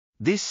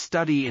This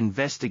study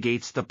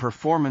investigates the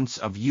performance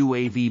of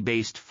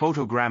UAV-based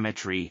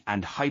photogrammetry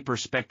and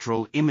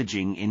hyperspectral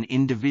imaging in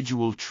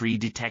individual tree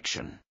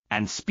detection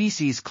and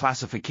species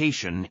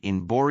classification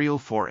in boreal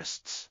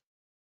forests.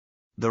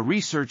 The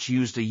research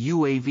used a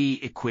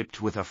UAV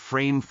equipped with a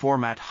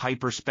frame-format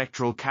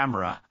hyperspectral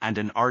camera and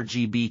an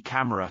RGB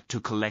camera to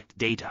collect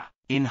data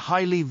in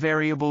highly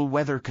variable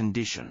weather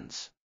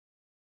conditions.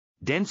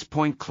 Dense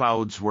point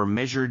clouds were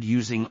measured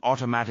using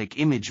automatic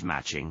image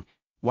matching,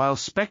 while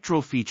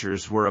spectral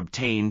features were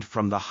obtained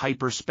from the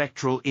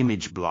hyperspectral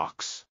image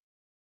blocks.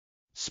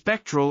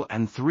 Spectral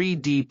and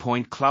 3D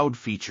point cloud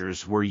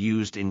features were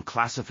used in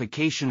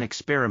classification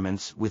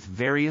experiments with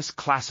various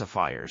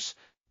classifiers,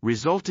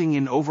 resulting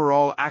in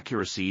overall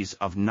accuracies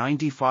of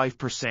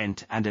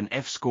 95% and an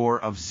F-score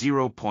of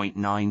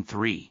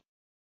 0.93.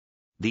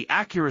 The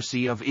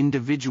accuracy of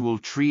individual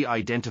tree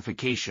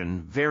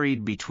identification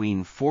varied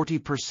between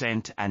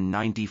 40% and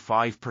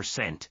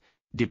 95%,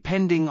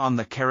 depending on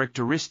the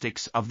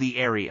characteristics of the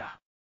area.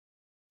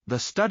 The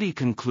study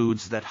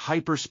concludes that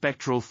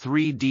hyperspectral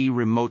 3D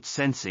remote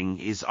sensing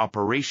is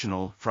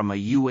operational from a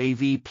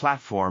UAV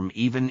platform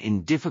even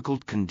in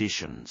difficult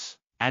conditions,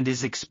 and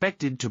is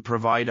expected to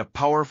provide a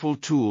powerful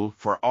tool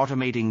for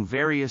automating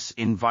various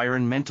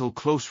environmental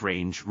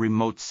close-range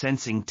remote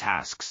sensing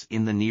tasks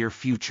in the near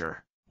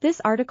future.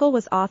 This article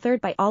was authored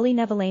by Olli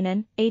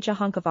Nevalainen, Eija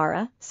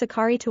Honkavaara,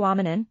 Sakari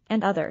Tuominen,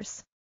 and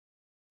others.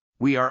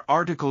 We are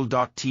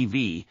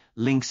article.tv,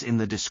 links in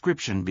the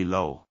description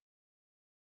below.